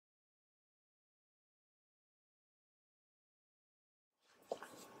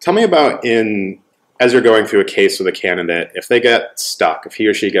Tell me about as you're going through a case with a candidate, if they get stuck, if he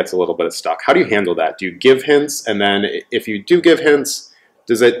or she gets a little bit stuck, how do you handle that? Do you give hints? And then if you do give hints,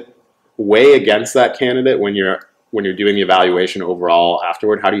 does it weigh against that candidate when you're doing the evaluation overall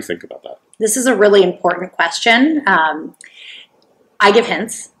afterward? How do you think about that? This is a really important question. I give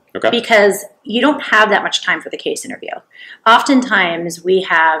hints. Okay. Because you don't have that much time for the case interview. Oftentimes, we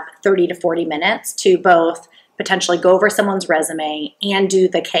have 30 to 40 minutes to both potentially go over someone's resume and do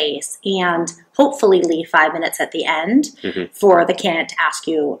the case, and hopefully leave 5 minutes at the end for the candidate to ask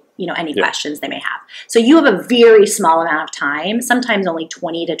you, any questions they may have. So you have a very small amount of time, sometimes only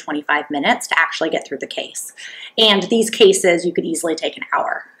 20 to 25 minutes to actually get through the case. And these cases you could easily take an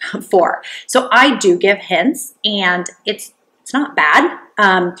hour for. So I do give hints, and it's not bad.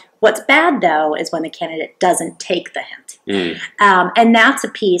 What's bad, though, is when the candidate doesn't take the hint. And that's a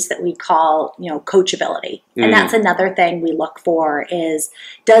piece that we call, coachability. And that's another thing we look for is,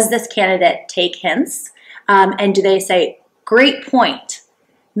 does this candidate take hints? And do they say, great point,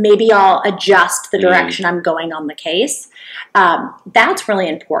 maybe I'll adjust the direction I'm going on the case? That's really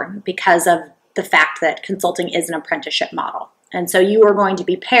important because of the fact that consulting is an apprenticeship model. And so you are going to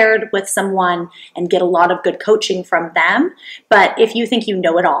be paired with someone and get a lot of good coaching from them. But if you think you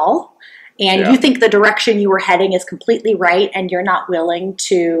know it all and you think the direction you were heading is completely right and you're not willing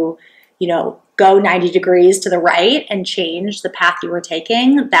to, go 90 degrees to the right and change the path you were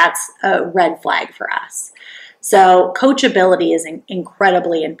taking, that's a red flag for us. So coachability is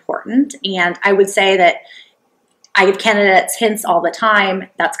incredibly important. And I would say that I give candidates hints all the time.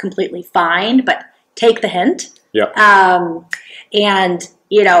 That's completely fine, but take the hint. And,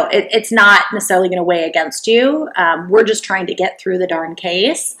 it's not necessarily going to weigh against you. We're just trying to get through the darn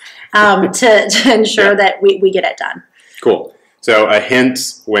case to ensure that we get it done. Cool. So a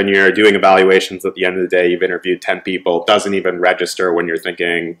hint when you're doing evaluations at the end of the day, you've interviewed 10 people, doesn't even register when you're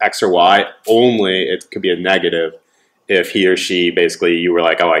thinking X or Y. Only it could be a negative if he or she basically, you were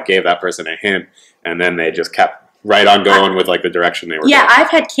like, oh, I gave that person a hint, and then they just kept right on going with like the direction they were going. I've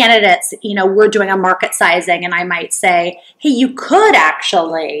had candidates, we're doing a market sizing and I might say, hey, you could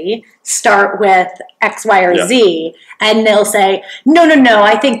actually start with X, Y, or Z. And they'll say, no,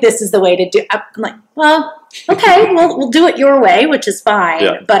 I think this is the way to do it. I'm like, well, okay, we'll do it your way, which is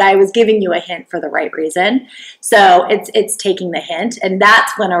fine. But I was giving you a hint for the right reason. So it's taking the hint. And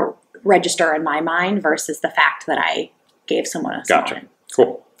that's when a register in my mind versus the fact that I gave someone a small hint.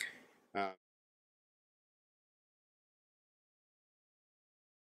 Cool.